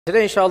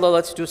Today, inshallah,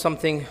 let's do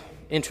something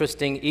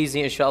interesting,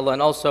 easy, inshallah,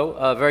 and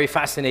also very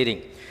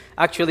fascinating.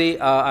 Actually,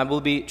 I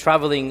will be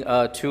traveling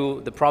to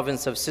the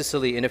province of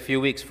Sicily in a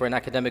few weeks for an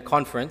academic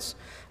conference.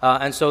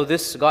 And so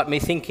this got me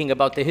thinking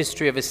about the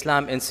history of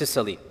Islam in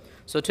Sicily.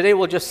 So today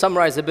we'll just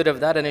summarize a bit of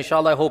that, and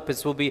inshallah, I hope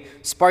this will be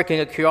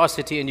sparking a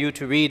curiosity in you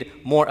to read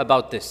more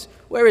about this.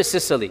 Where is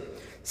Sicily?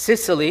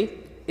 Sicily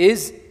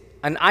is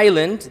an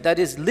island that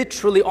is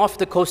literally off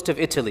the coast of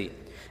Italy,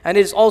 and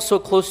it is also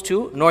close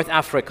to North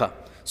Africa.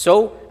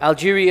 So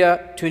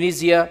Algeria,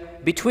 Tunisia,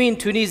 between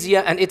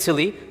Tunisia and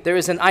Italy, there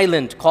is an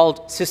island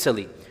called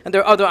Sicily. And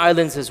there are other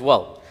islands as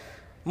well.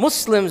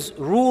 Muslims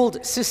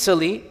ruled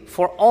Sicily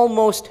for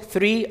almost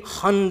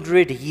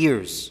 300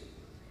 years.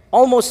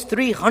 Almost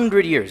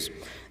 300 years.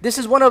 This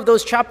is one of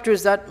those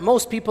chapters that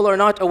most people are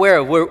not aware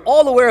of. We're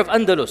all aware of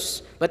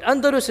Andalus, but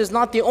Andalus is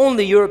not the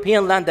only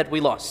European land that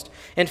we lost.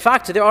 In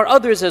fact, there are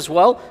others as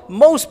well.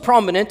 Most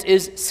prominent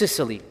is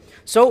Sicily.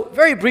 So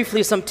very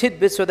briefly, some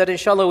tidbits so that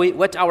inshallah we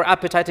whet our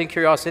appetite and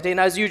curiosity. And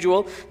as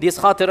usual, these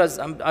khatiras,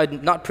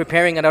 I'm not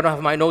preparing and I don't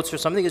have my notes or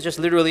something. It's just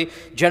literally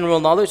general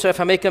knowledge. So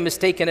if I make a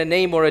mistake in a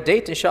name or a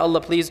date,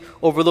 inshallah, please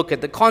overlook it.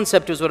 The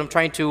concept is what I'm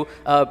trying to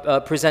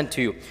present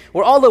to you.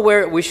 We're all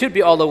aware, we should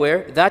be all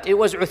aware, that it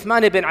was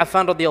Uthman ibn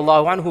Affan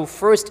radiallahu anhu who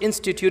first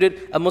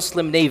instituted a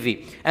Muslim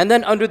navy. And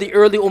then under the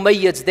early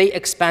Umayyads, they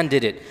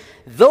expanded it.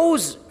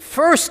 Those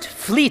first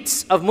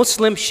fleets of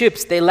Muslim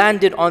ships, they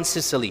landed on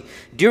Sicily.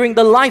 During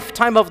the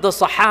lifetime of the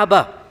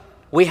Sahaba,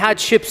 we had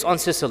ships on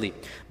Sicily,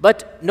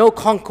 but no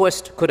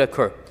conquest could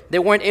occur. They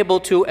weren't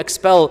able to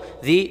expel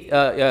the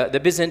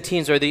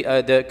Byzantines or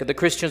the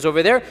Christians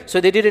over there,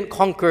 so they didn't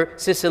conquer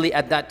Sicily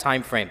at that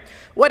time frame.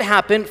 What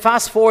happened?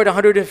 Fast forward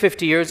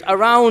 150 years,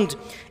 around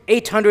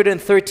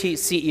 830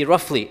 CE,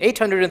 roughly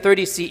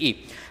 830 CE,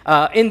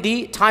 in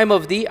the time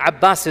of the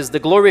Abbasids, the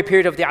glory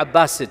period of the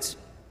Abbasids.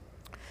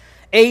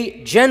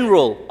 A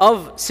general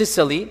of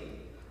Sicily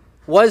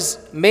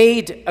was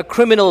made a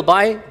criminal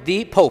by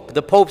the Pope.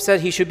 The Pope said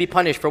he should be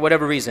punished for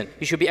whatever reason.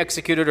 He should be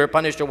executed or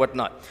punished or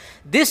whatnot.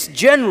 This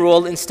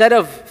general, instead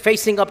of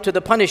facing up to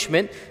the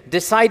punishment,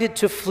 decided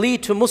to flee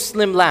to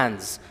Muslim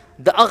lands,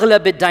 the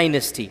Aghlabid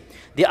dynasty.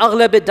 The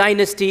Aghlabid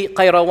dynasty,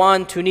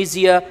 Qayrawan,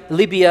 Tunisia,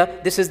 Libya,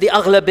 this is the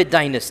Aghlabid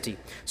dynasty.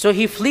 So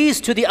he flees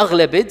to the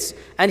Aghlabids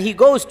and he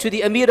goes to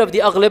the Emir of the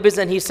Aghlabids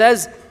and he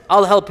says,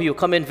 I'll help you,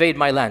 come invade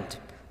my land.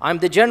 I'm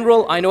the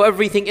general, I know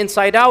everything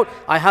inside out,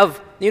 I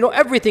have,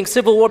 everything,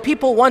 civil war.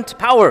 People want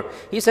power.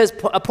 He says,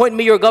 appoint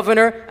me your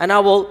governor and I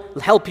will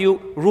help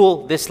you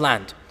rule this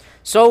land.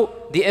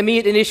 So the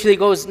Emir initially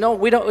goes, no,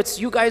 we don't,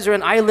 you guys are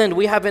an island,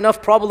 we have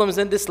enough problems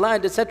in this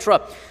land,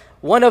 etc.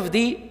 One of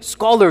the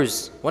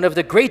scholars, one of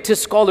the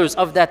greatest scholars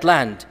of that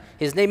land,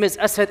 his name is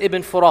Asad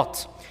ibn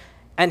Furat.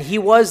 And he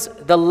was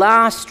the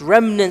last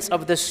remnants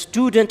of the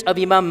student of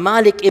Imam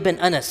Malik ibn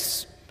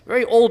Anas.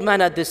 Very old man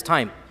at this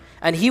time.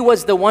 And he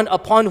was the one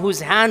upon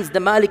whose hands the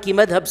Maliki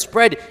madhab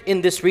spread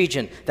in this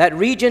region. That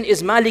region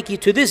is Maliki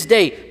to this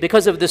day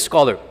because of this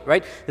scholar,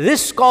 right?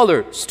 This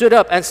scholar stood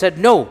up and said,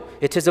 no,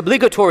 it is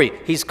obligatory.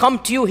 He's come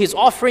to you, he's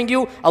offering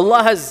you,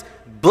 Allah has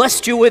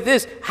blessed you with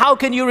this. How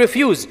can you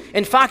refuse?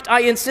 In fact,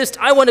 I insist,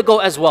 I want to go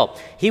as well.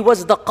 He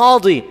was the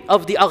Qadi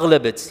of the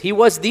Aghlabids. He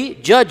was the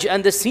judge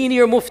and the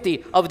senior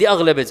mufti of the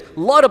Aghlabids. A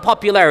lot of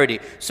popularity.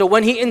 So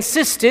when he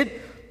insisted,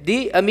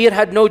 the Emir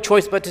had no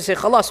choice but to say,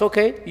 khalas,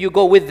 okay, you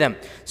go with them.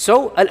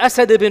 So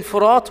Al-Asad ibn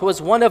Furat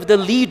was one of the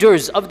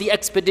leaders of the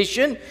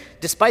expedition,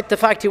 despite the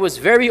fact he was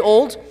very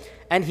old,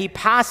 and he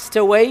passed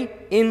away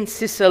in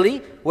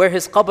Sicily, where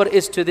his qabr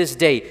is to this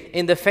day,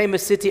 in the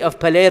famous city of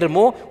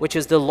Palermo, which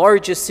is the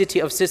largest city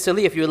of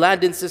Sicily. If you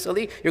land in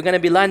Sicily, you're going to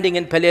be landing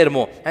in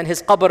Palermo, and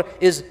his qabr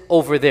is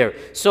over there.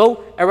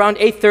 So around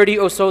 830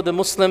 or so, the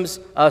Muslims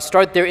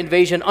start their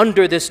invasion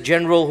under this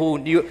general who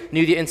knew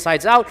the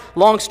insides out.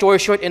 Long story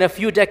short, in a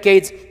few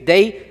decades,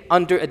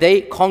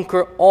 they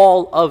conquer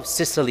all of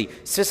Sicily.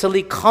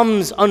 Sicily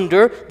comes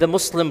under the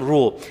Muslim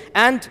rule.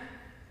 And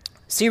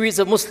series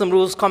of Muslim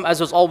rules come, as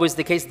was always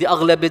the case. The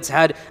Aghlabids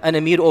had an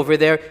Emir over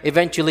there.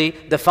 Eventually,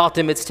 the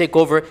Fatimids take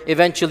over.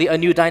 Eventually, a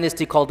new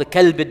dynasty called the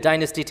Kalbid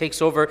dynasty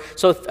takes over.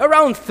 So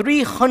around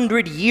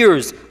 300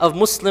 years of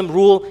Muslim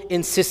rule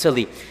in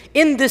Sicily.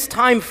 In this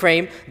time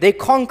frame, they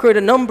conquered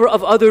a number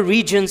of other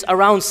regions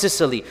around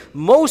Sicily.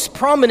 Most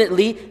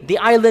prominently, the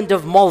island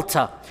of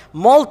Malta.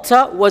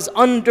 Malta was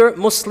under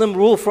Muslim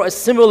rule for a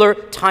similar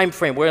time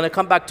frame. We're going to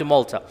come back to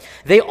Malta.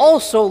 They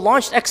also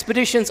launched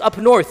expeditions up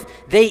north.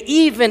 They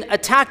even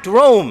attacked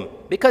Rome,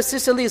 because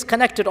Sicily is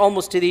connected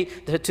almost to the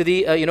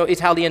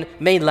Italian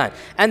mainland.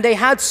 And they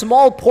had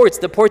small ports,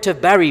 the port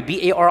of Bari,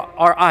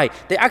 B-A-R-R-I.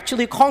 They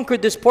actually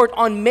conquered this port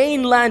on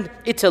mainland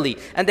Italy.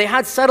 And they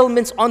had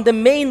settlements on the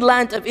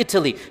mainland of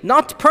Italy.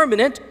 Not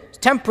permanent,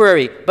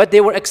 temporary, but they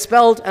were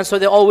expelled, and so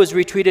they always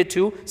retreated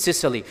to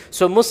Sicily.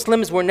 So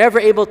Muslims were never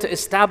able to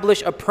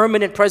establish a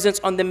permanent presence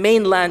on the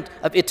mainland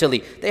of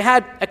Italy. They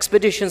had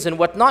expeditions and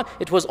whatnot.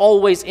 It was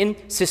always in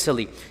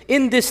Sicily.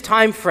 In this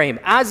time frame,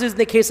 as is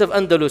the case of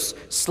Andalus,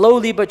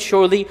 slowly but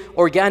surely,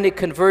 organic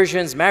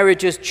conversions,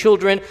 marriages,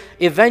 children,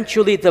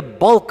 eventually the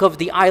bulk of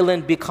the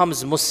island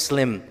becomes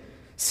Muslim.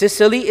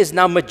 Sicily is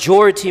now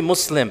majority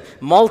Muslim.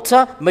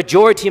 Malta,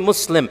 majority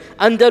Muslim.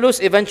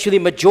 Andalus, eventually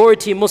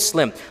majority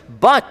Muslim.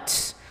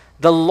 But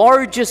the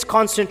largest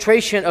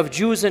concentration of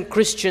Jews and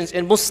Christians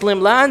in Muslim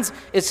lands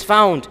is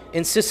found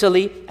in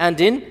Sicily and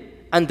in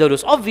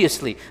Andalus,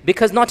 obviously,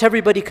 because not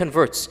everybody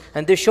converts.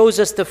 And this shows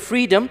us the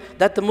freedom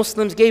that the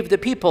Muslims gave the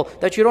people,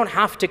 that you don't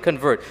have to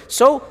convert.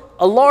 So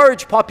a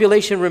large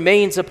population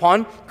remains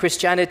upon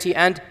Christianity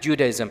and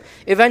Judaism.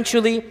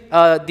 Eventually,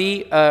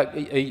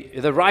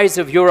 the rise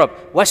of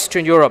Europe,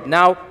 Western Europe,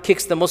 now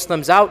kicks the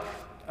Muslims out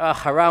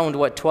around,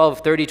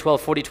 1230,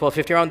 1240,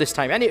 1250, around this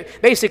time. And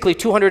basically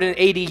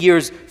 280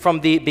 years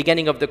from the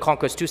beginning of the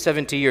conquest,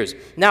 270 years.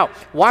 Now,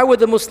 why were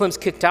the Muslims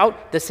kicked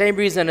out? The same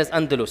reason as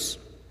Andalus.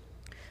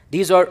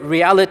 These are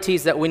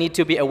realities that we need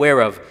to be aware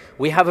of.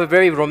 We have a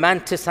very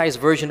romanticized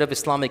version of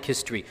Islamic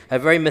history, a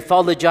very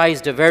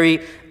mythologized, a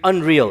very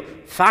unreal.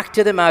 Fact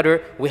of the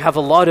matter, we have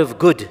a lot of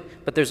good,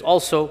 but there's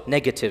also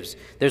negatives.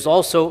 There's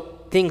also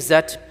things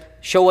that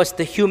show us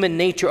the human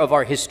nature of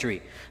our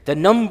history. The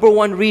number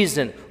one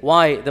reason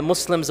why the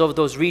Muslims of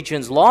those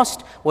regions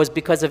lost was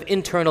because of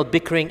internal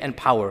bickering and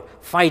power,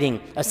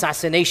 fighting,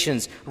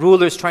 assassinations,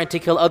 rulers trying to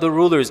kill other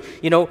rulers,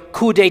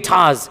 coup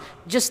d'etats,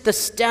 just the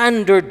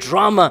standard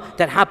drama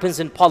that happens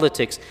in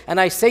politics.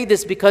 And I say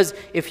this because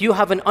if you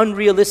have an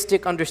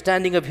unrealistic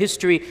understanding of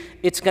history,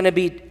 it's going to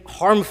be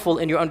harmful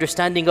in your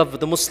understanding of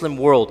the Muslim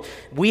world.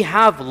 We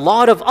have a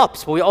lot of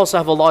ups, but we also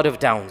have a lot of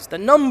downs. The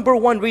number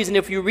one reason,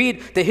 if you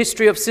read the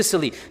history of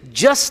Sicily,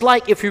 just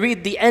like if you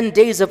read the end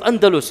days of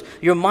Andalus,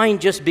 your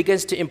mind just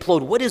begins to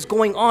implode. What is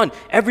going on?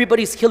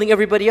 Everybody's killing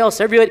everybody else.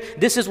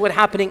 This is what's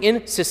happening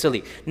in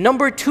Sicily.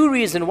 Number two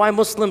reason why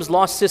Muslims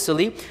lost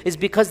Sicily is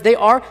because they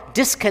are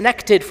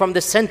disconnected from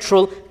the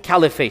central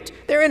caliphate.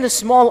 They're in a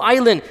small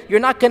island. You're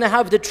not going to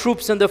have the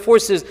troops and the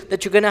forces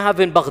that you're going to have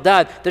in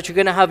Baghdad, that you're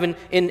going to have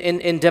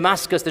in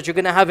Damascus, that you're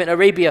going to have in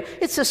Arabia.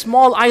 It's a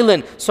small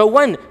island. So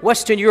when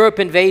Western Europe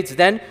invades,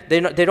 then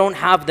they don't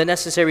have the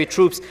necessary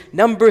troops.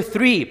 Number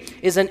three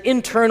is an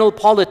internal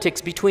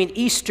politics between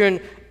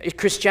Eastern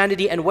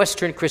Christianity and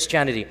Western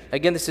Christianity.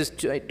 Again,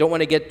 I don't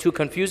want to get too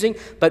confusing,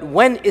 but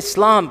when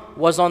Islam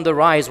was on the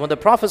rise, when the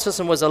Prophet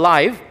ﷺ was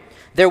alive,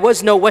 there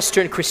was no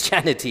Western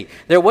Christianity.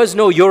 There was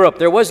no Europe.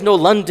 There was no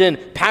London,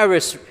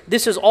 Paris.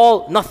 This is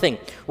all nothing.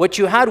 What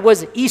you had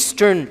was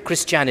Eastern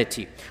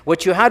Christianity.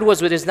 What you had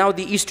was what is now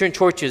the Eastern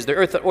churches,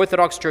 the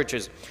Orthodox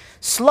churches.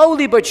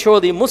 Slowly but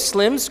surely,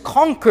 Muslims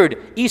conquered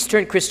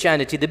Eastern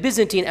Christianity, the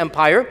Byzantine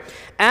Empire,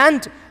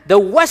 and the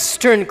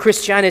Western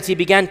Christianity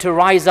began to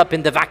rise up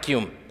in the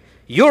vacuum.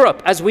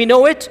 Europe, as we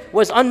know it,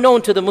 was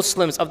unknown to the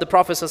Muslims of the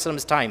Prophet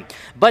ﷺ's time.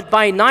 But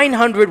by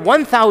 900,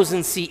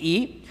 1000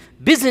 CE,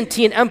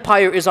 Byzantine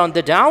Empire is on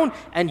the down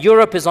and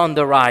Europe is on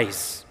the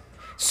rise.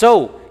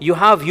 So you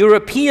have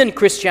European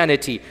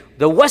Christianity,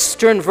 the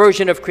Western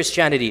version of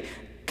Christianity,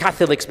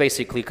 Catholics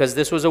basically, because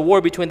this was a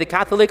war between the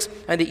Catholics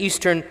and the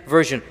Eastern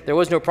version. There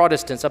was no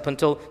Protestants up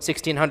until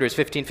 1600s,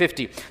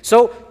 1550.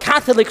 So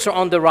Catholics are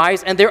on the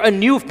rise and they're a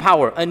new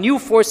power, a new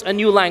force, a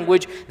new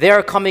language. They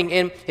are coming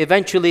in.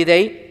 Eventually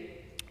they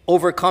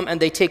overcome and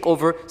they take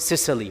over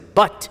Sicily.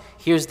 But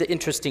here's the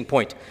interesting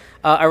point.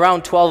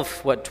 Around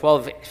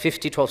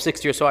 1250,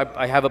 1260 or so,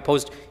 I have a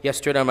post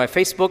yesterday on my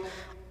Facebook.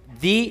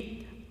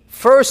 The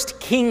first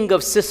king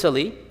of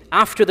Sicily,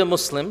 after the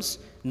Muslims,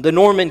 the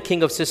Norman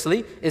king of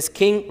Sicily, is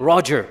King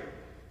Roger.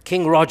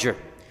 King Roger.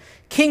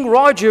 King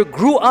Roger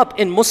grew up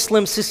in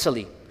Muslim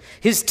Sicily.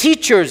 His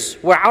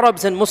teachers were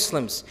Arabs and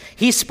Muslims.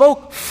 He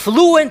spoke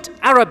fluent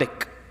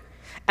Arabic.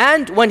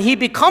 And when he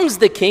becomes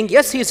the king,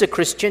 yes, he is a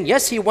Christian.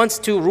 Yes, he wants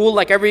to rule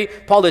like every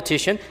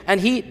politician.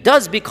 And he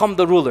does become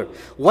the ruler.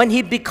 When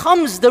he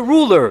becomes the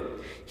ruler,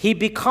 he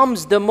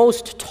becomes the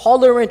most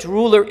tolerant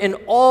ruler in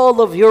all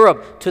of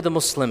Europe to the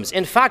Muslims.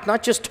 In fact,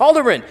 not just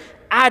tolerant,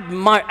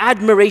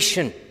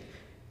 admiration.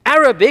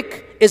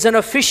 Arabic is an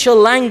official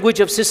language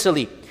of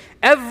Sicily.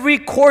 Every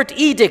court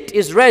edict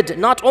is read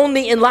not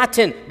only in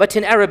Latin, but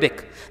in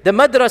Arabic. The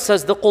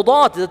madrasas, the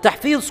qudat, the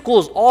tahfidh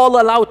schools, all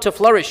allowed to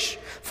flourish.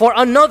 For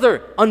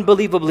another,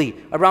 unbelievably,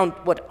 around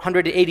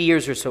 180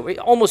 years or so,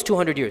 almost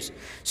 200 years.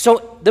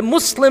 So the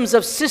Muslims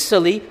of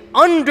Sicily,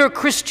 under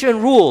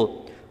Christian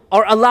rule,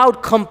 are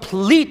allowed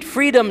complete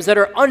freedoms that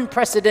are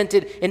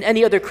unprecedented in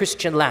any other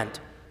Christian land.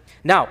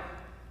 Now,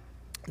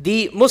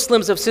 the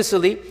Muslims of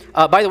Sicily,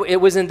 by the way, it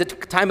was in the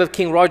time of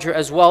King Roger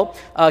as well.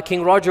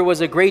 King Roger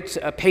was a great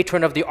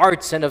patron of the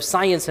arts and of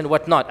science and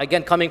whatnot,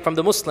 again coming from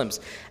the Muslims.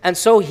 And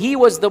so he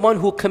was the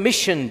one who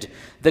commissioned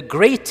the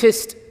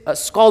greatest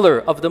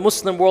scholar of the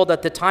Muslim world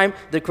at the time,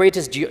 the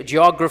greatest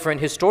geographer and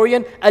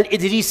historian,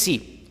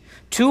 Al-Idrisi,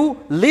 to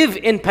live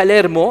in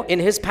Palermo, in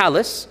his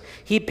palace.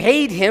 he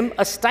paid him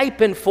a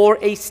stipend for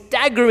a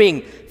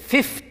staggering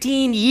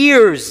 15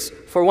 years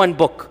for one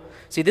book.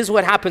 See, this is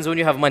what happens when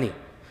you have money.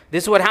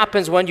 This is what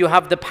happens when you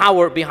have the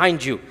power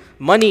behind you.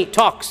 Money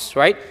talks,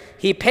 right?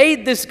 He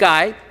paid this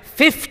guy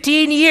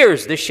 15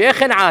 years, the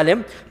Shaykh and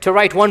Alim, to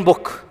write one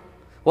book.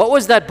 What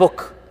was that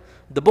book?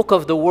 The Book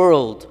of the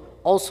World,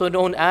 also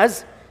known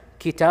as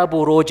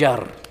Kitabu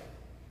Rojar.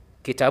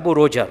 Kitabu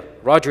Rojar,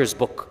 Roger's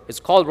book. It's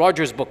called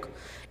Roger's book.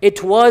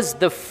 It was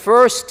the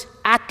first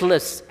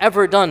atlas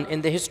ever done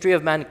in the history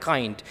of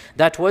mankind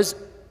that was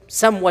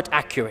somewhat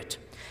accurate.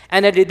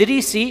 And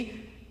Al-Idrisi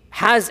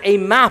has a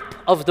map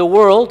of the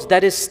world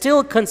that is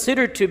still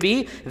considered to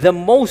be the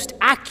most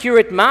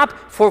accurate map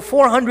for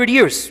 400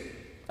 years.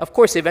 Of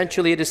course,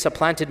 eventually it is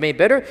supplanted, made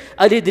better.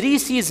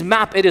 Al-Idrisi's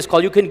map, it is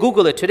called. You can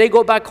Google it. Today,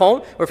 go back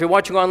home, or if you're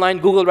watching online,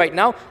 Google right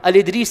now.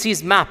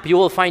 Al-Idrisi's map, you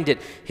will find it.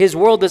 His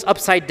world is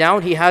upside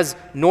down. He has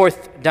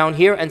north down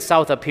here and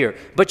south up here.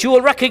 But you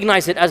will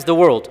recognize it as the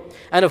world.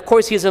 And of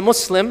course, he's a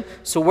Muslim.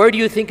 So where do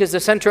you think is the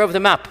center of the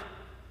map?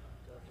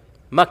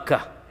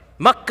 Mecca.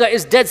 Mecca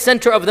is dead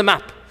center of the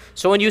map.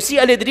 So when you see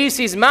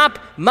Al-Idrisi's map,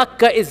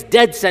 Mecca is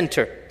dead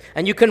center.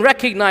 And you can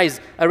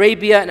recognize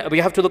Arabia, and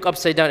you have to look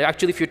upside down.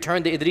 Actually, if you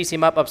turn the Idrisi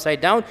map upside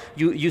down,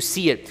 you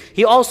see it.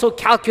 He also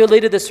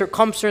calculated the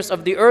circumference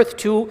of the earth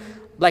to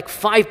like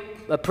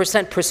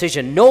 5%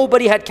 precision.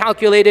 Nobody had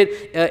calculated,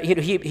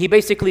 he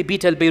basically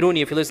beat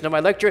Al-Biruni. If you listen to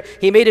my lecture,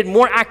 he made it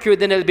more accurate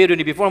than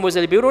Al-Biruni. Before him was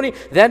Al-Biruni,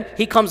 then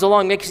he comes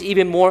along, makes it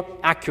even more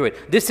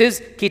accurate. This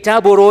is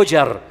Kitabu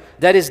Rojar,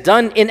 that is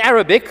done in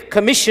Arabic,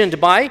 commissioned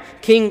by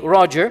King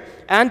Roger,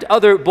 and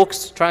other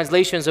books,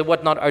 translations and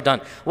whatnot are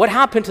done. What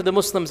happened to the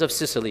Muslims of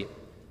Sicily?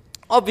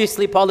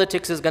 Obviously,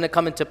 politics is going to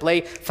come into play.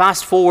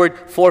 Fast forward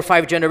 4 or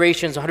 5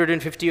 generations,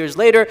 150 years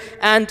later,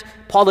 and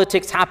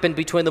politics happened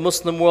between the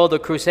Muslim world, the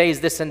Crusades,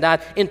 this and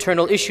that,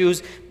 internal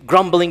issues,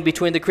 grumbling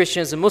between the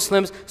Christians and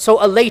Muslims.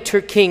 So a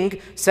later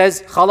king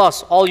says,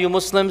 Khalas, all you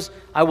Muslims,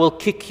 I will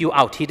kick you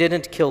out. He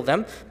didn't kill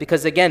them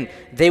because, again,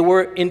 they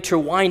were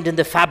intertwined in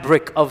the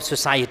fabric of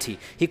society.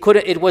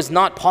 It was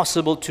not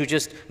possible to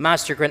just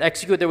massacre and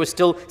execute. There was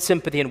still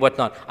sympathy and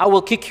whatnot. I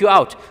will kick you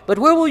out. But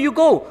where will you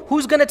go?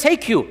 Who's going to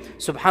take you?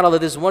 SubhanAllah,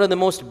 this is one of the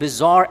most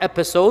bizarre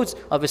episodes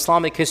of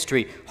Islamic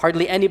history.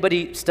 Hardly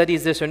anybody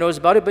studies this or knows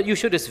about it, but you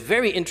should. It's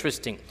very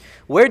interesting.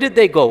 Where did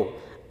they go?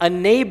 A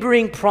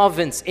neighboring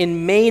province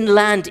in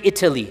mainland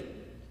Italy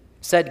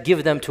said,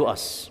 give them to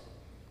us.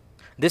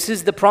 This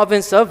is the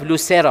province of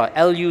Lucera,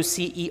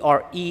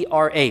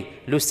 L-U-C-E-R-E-R-A,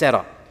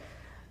 Lucera.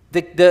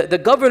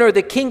 The governor,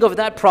 the king of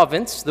that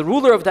province, the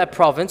ruler of that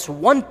province,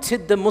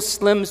 wanted the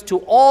Muslims to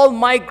all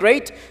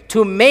migrate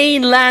to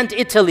mainland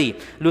Italy.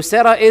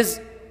 Lucera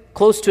is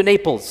close to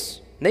Naples.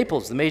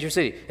 Naples, the major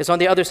city. It's on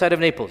the other side of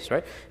Naples,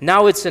 right?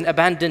 Now it's an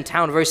abandoned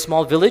town, very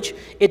small village.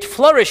 It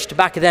flourished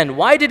back then.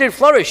 Why did it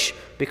flourish?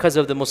 Because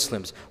of the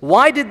Muslims.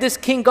 Why did this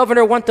king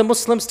governor want the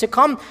Muslims to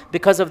come?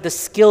 Because of the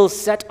skill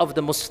set of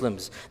the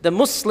Muslims. The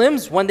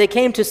Muslims, when they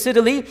came to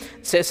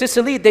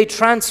Sicily, they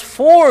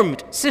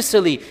transformed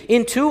Sicily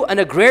into an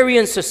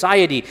agrarian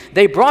society.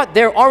 They brought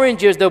their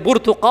oranges, their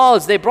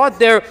burtuqals, they brought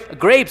their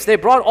grapes, they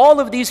brought all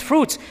of these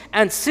fruits.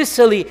 And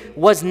Sicily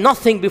was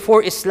nothing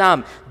before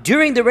Islam.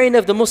 During the reign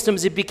of the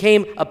Muslims, it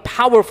became a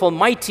powerful,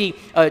 mighty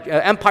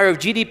empire of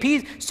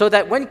GDP, so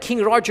that when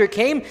King Roger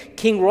came,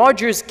 King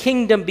Roger's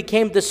kingdom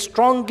became the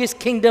strongest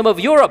kingdom of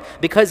Europe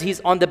because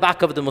he's on the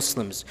back of the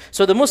Muslims.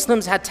 So the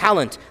Muslims had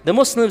talent. The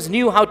Muslims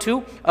knew how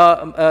to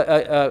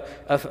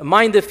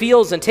mine the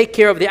fields and take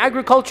care of the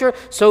agriculture.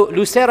 So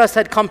Lucera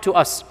said, come to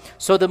us.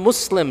 So the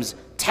Muslims,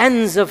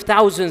 tens of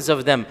thousands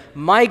of them,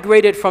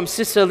 migrated from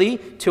Sicily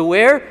to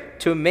where?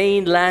 To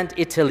mainland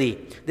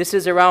Italy. This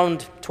is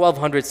around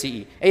 1200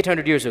 CE,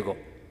 800 years ago.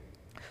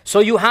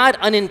 So you had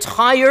an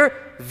entire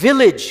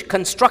village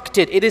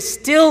constructed. It is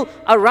still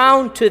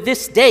around to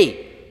this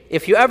day.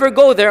 If you ever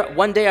go there,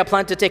 one day I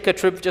plan to take a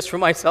trip just for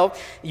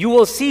myself, you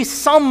will see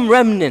some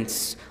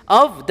remnants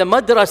of the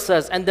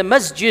madrasas and the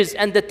masjids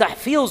and the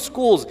tahfeel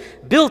schools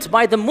built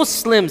by the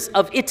Muslims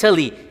of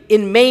Italy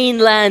in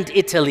mainland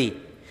Italy.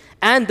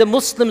 And the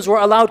Muslims were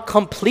allowed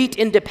complete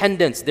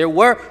independence. There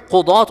were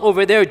qudat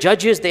over there,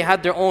 judges, they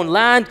had their own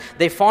land,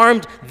 they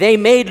farmed, they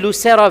made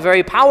Lucera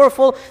very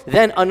powerful.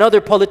 Then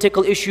another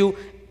political issue,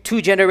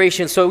 2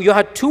 generations. So you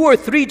had 2 or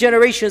 3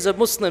 generations of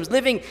Muslims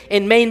living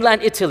in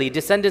mainland Italy,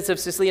 descendants of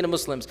Sicilian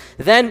Muslims.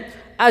 Then,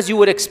 as you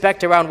would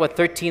expect, around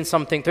 1300,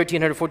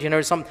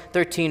 1400,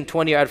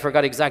 1320, I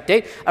forgot exact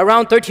date.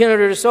 Around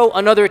 1300 or so,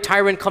 another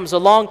tyrant comes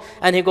along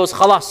and he goes,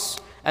 Khalas.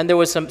 And there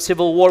was some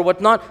civil war,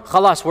 whatnot.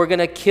 Khalas, we're going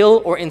to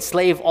kill or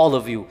enslave all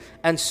of you.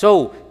 And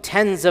so,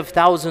 tens of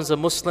thousands of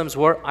Muslims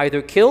were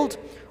either killed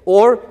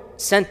or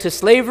sent to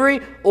slavery,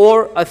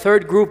 or a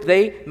third group,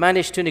 they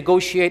managed to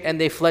negotiate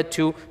and they fled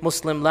to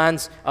Muslim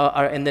lands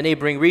in the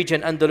neighboring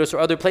region, Andalus or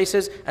other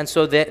places. And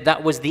so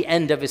that was the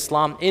end of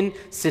Islam in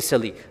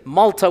Sicily.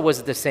 Malta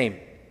was the same.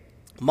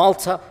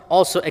 Malta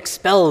also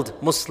expelled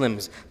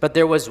Muslims, but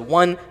there was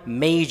one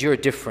major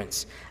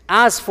difference.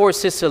 As for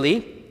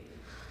Sicily,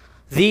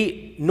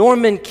 the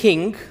Norman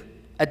king,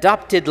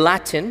 adopted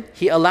Latin,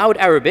 he allowed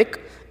Arabic.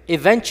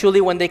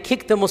 Eventually, when they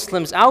kicked the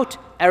Muslims out,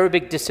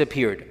 Arabic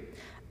disappeared.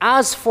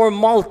 As for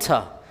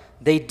Malta,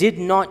 they did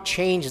not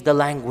change the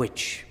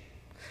language.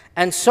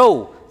 And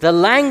so, the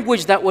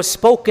language that was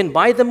spoken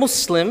by the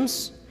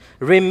Muslims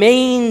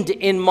remained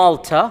in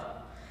Malta,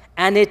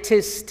 and it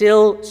is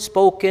still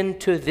spoken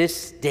to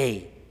this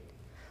day.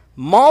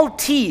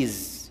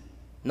 Maltese,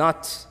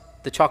 not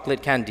the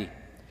chocolate candy.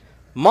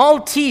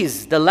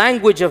 Maltese, the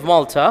language of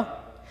Malta,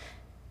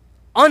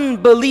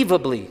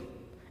 unbelievably,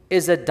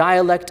 is a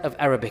dialect of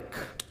Arabic,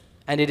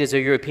 and it is a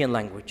European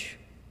language,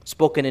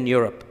 spoken in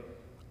Europe.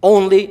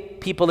 Only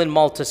people in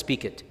Malta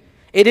speak it.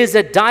 It is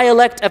a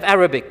dialect of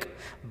Arabic,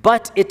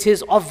 but it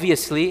is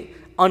obviously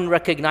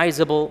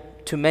unrecognizable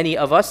to many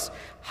of us.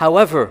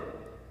 However,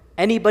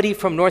 anybody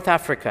from North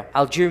Africa,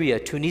 Algeria,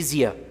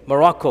 Tunisia,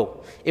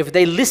 Morocco, if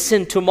they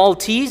listen to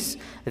Maltese,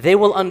 they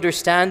will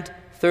understand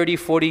 30,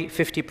 40,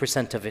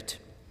 50% of it.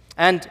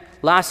 And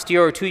last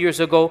year or 2 years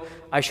ago,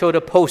 I showed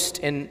a post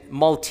in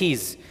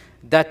Maltese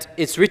that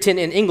it's written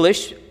in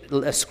English,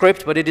 a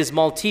script, but it is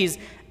Maltese,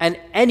 and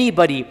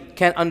anybody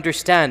can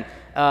understand.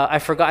 I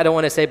forgot, I don't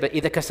want to say, but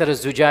إِذَا كَسَرَ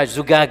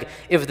الزُّجَاجِ zugag,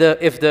 if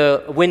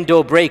the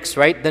window breaks,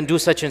 right, then do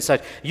such and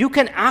such. You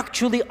can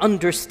actually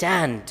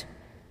understand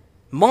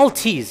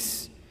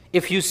Maltese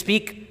if you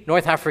speak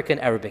North African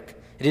Arabic.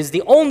 It is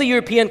the only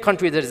European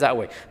country that is that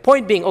way.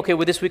 Point being, okay,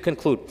 with this we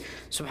conclude.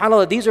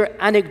 SubhanAllah, these are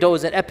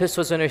anecdotes and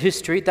episodes in our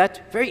history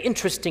that very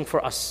interesting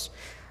for us.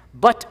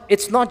 But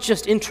it's not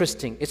just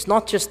interesting. It's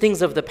not just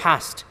things of the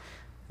past.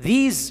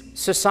 These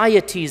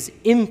societies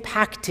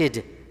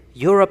impacted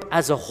Europe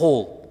as a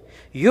whole.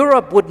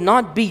 Europe would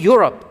not be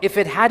Europe if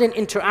it hadn't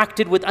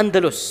interacted with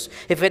Andalus,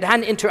 if it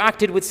hadn't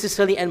interacted with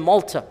Sicily and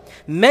Malta.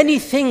 Many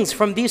things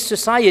from these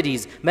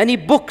societies, many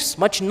books,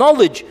 much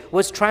knowledge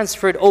was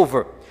transferred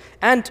over.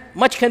 And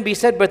much can be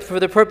said, but for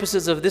the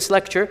purposes of this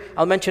lecture,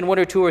 I'll mention 1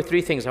 or 2 or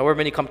 3 things, however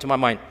many come to my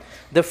mind.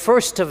 The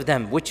first of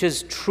them, which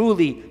is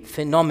truly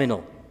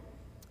phenomenal,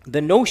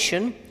 the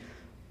notion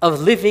of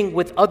living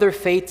with other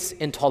faiths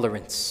in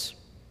tolerance.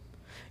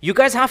 You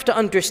guys have to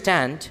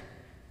understand,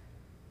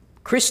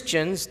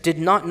 Christians did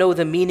not know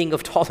the meaning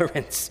of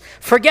tolerance.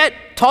 Forget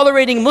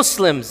tolerating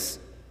Muslims.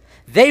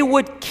 They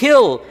would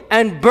kill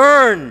and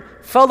burn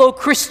fellow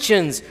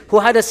Christians who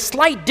had a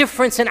slight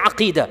difference in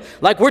Aqidah.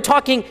 Like we're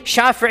talking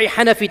Shafi'i,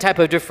 Hanafi type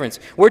of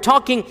difference. We're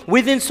talking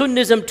within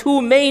Sunnism,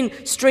 2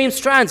 mainstream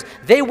strands.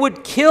 They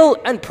would kill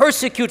and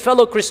persecute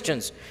fellow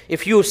Christians.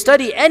 If you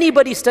study,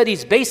 anybody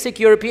studies basic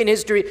European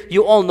history,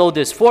 you all know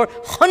this. For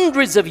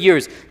hundreds of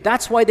years,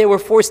 that's why they were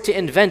forced to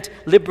invent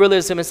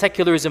liberalism and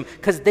secularism,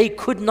 because they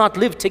could not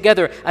live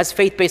together as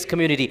faith-based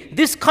community.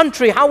 This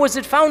country, how was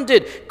it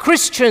founded?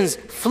 Christians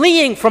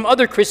fleeing from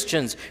other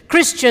Christians.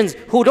 Christians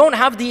who don't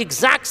have the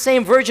exact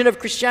same version of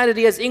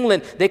Christianity as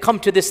England, they come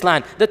to this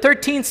land. The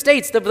 13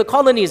 states of the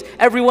colonies,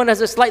 everyone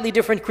has a slightly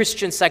different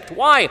Christian sect.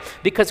 Why?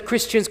 Because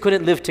Christians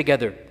couldn't live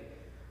together.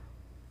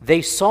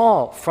 They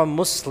saw from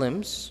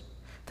Muslims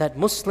that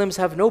Muslims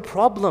have no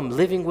problem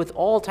living with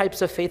all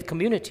types of faith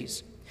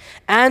communities.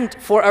 And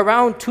for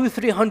around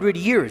 200-300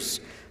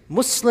 years,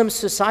 Muslim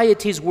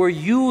societies were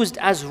used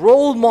as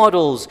role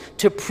models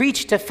to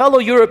preach to fellow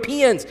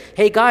Europeans.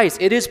 Hey guys,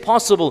 it is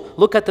possible.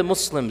 Look at the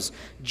Muslims.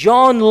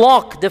 John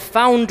Locke, the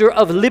founder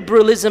of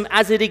liberalism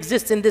as it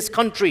exists in this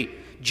country.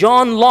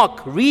 John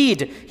Locke,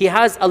 read, he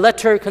has a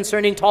letter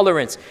concerning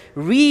tolerance.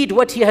 Read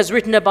what he has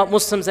written about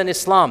Muslims and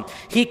Islam.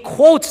 He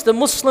quotes the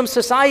Muslim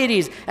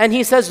societies and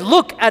he says,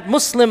 look at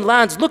Muslim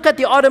lands, look at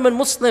the Ottoman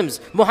Muslims,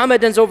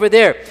 Mohammedans over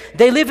there.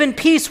 They live in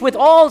peace with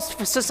all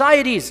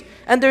societies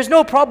and there's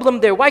no problem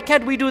there. Why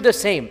can't we do the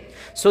same?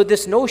 So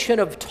this notion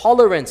of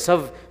tolerance,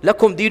 of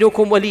lakum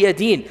dinukum waliya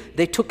din,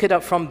 they took it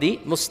up from the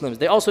Muslims.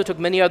 They also took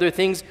many other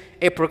things,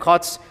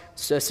 apricots.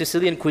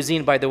 Sicilian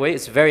cuisine, by the way,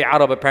 it's very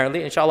Arab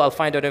apparently. Inshallah, I'll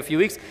find out in a few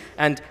weeks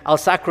and I'll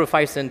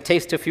sacrifice and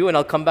taste a few and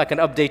I'll come back and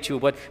update you.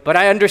 But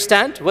I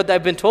understand what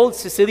I've been told.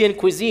 Sicilian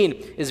cuisine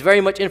is very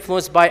much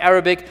influenced by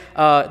Arabic,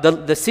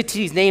 the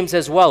cities' names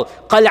as well.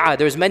 Qal'a,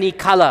 there's many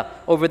Qala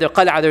over there.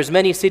 Qal'a, there's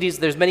many cities,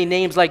 there's many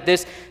names like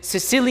this.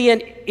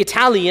 Sicilian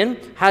Italian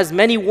has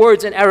many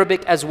words in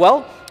Arabic as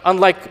well.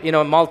 Unlike,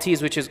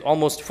 Maltese, which is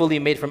almost fully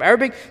made from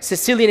Arabic,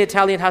 Sicilian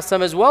Italian has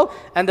some as well.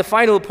 And the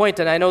final point,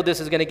 and I know this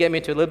is going to get me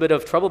into a little bit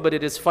of trouble, but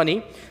it is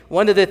funny.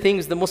 One of the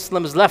things the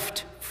Muslims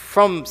left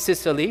from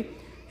Sicily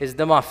is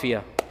the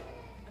mafia.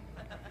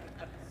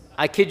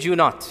 I kid you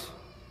not.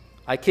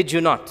 I kid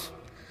you not.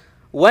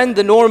 When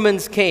the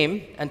Normans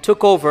came and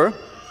took over,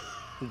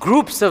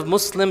 groups of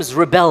Muslims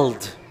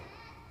rebelled.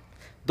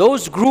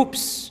 Those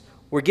groups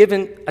were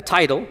given a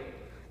title.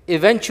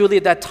 Eventually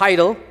that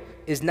title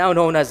is now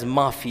known as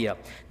mafia.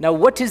 Now,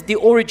 what is the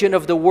origin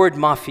of the word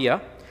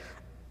mafia?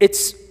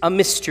 It's a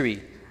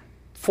mystery.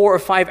 4 or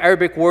 5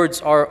 Arabic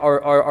words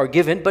are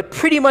given, but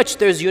pretty much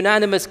there's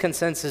unanimous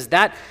consensus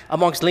that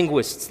amongst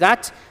linguists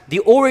that the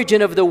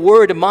origin of the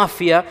word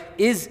mafia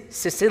is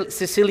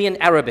Sicilian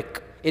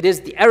Arabic. It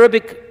is the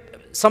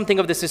Arabic something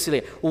of the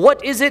Sicilian.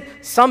 What is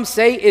it? Some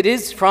say it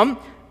is from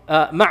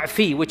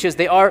ma'fi, which is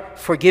they are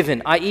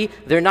forgiven, i.e.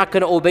 they're not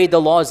going to obey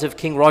the laws of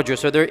King Roger.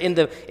 So they're in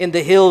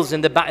the hills,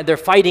 they're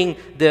fighting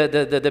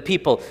the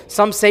people.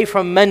 Some say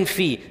from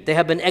manfi, they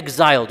have been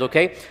exiled,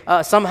 okay?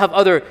 Some have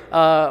other,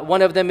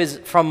 one of them is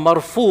from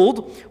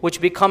marfud,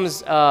 which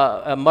becomes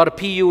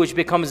marpiyu, which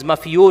becomes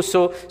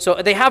mafioso. So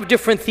they have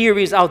different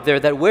theories out there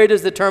that where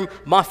does the term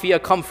mafia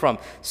come from?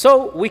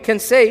 So we can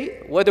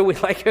say, whether we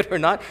like it or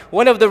not,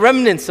 one of the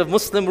remnants of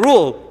Muslim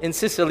rule in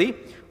Sicily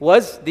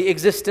was the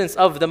existence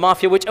of the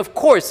mafia, which of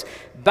course,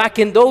 back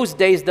in those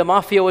days, the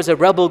mafia was a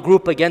rebel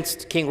group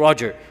against King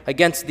Roger,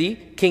 against the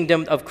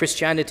kingdom of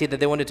Christianity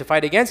that they wanted to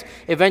fight against.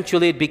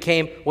 Eventually it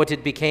became what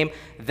it became.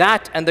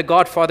 That and The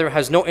Godfather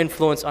has no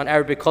influence on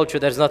Arabic culture.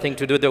 There's nothing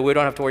to do there. We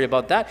don't have to worry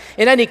about that.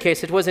 In any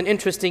case, it was an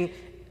interesting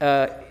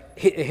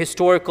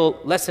historical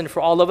lesson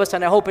for all of us,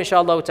 and I hope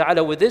inshallah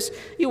ta'ala with this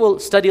you will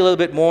study a little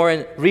bit more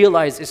and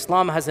realize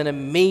Islam has an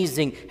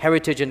amazing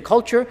heritage and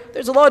culture.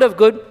 There's a lot of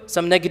good,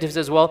 some negatives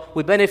as well.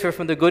 We benefit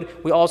from the good,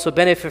 we also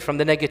benefit from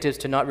the negatives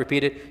to not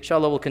repeat it.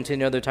 Inshallah we'll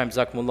continue another time.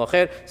 Jazakumullah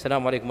khair.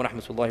 Assalamu alaikum wa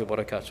rahmatullahi wa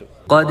barakatuh.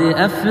 قد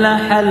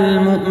أفلح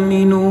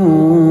المؤمنون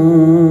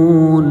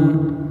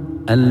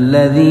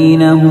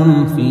الذين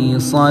هم في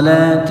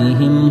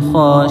صلاتهم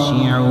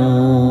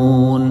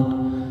خاشعون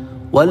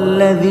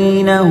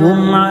والذين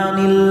هم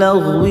عن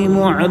اللغو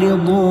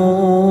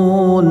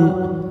معرضون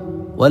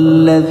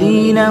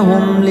والذين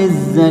هم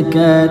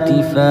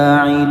للزكاة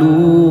فاعلون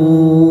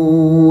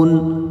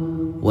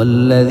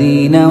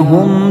والذين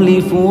هم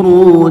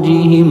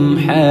لفروجهم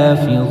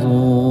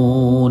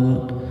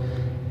حافظون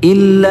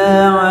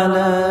إلا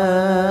على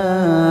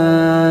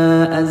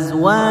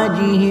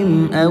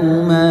أزواجهم أو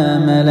ما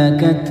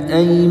ملكت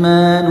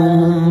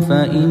أيمانهم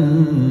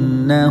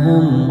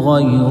فإنهم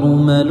غير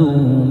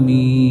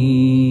ملومين.